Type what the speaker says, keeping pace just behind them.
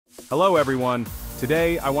Hello everyone.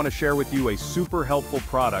 Today I want to share with you a super helpful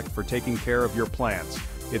product for taking care of your plants.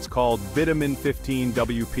 It's called BIDAMIN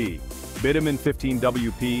 15WP. BIDAMIN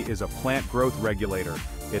 15WP is a plant growth regulator.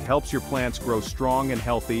 It helps your plants grow strong and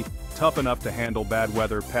healthy, tough enough to handle bad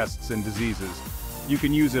weather, pests and diseases. You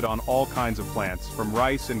can use it on all kinds of plants, from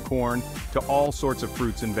rice and corn to all sorts of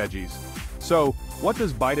fruits and veggies. So, what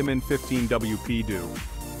does BIDAMIN 15WP do?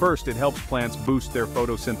 First, it helps plants boost their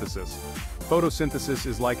photosynthesis. Photosynthesis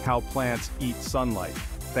is like how plants eat sunlight.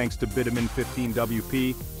 Thanks to BIDAMIN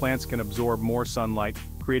 15WP, plants can absorb more sunlight,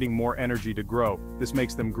 creating more energy to grow. This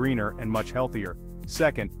makes them greener and much healthier.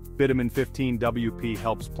 Second, BIDAMIN 15WP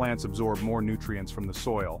helps plants absorb more nutrients from the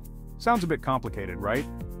soil. Sounds a bit complicated, right?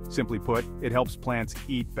 Simply put, it helps plants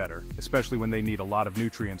eat better, especially when they need a lot of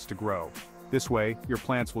nutrients to grow. This way, your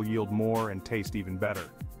plants will yield more and taste even better.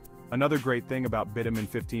 Another great thing about BIDAMIN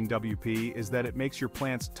 15WP is that it makes your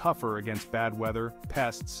plants tougher against bad weather,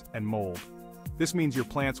 pests, and mold. This means your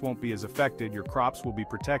plants won't be as affected, your crops will be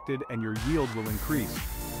protected, and your yield will increase.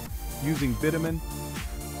 Using BIDAMIN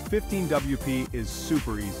 15WP is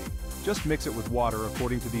super easy. Just mix it with water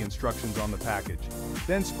according to the instructions on the package.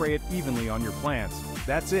 Then spray it evenly on your plants.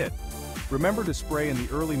 That's it. Remember to spray in the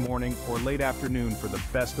early morning or late afternoon for the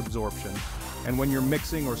best absorption. And when you're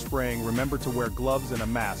mixing or spraying, remember to wear gloves and a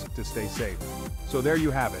mask to stay safe. So there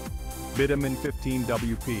you have it. BIDAMIN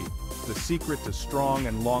 15WP, the secret to strong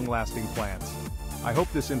and long-lasting plants. I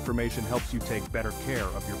hope this information helps you take better care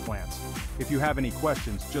of your plants. If you have any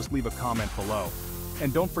questions, just leave a comment below.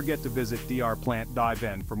 And don't forget to visit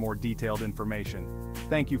drplant.vn for more detailed information.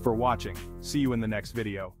 Thank you for watching. See you in the next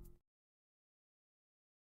video.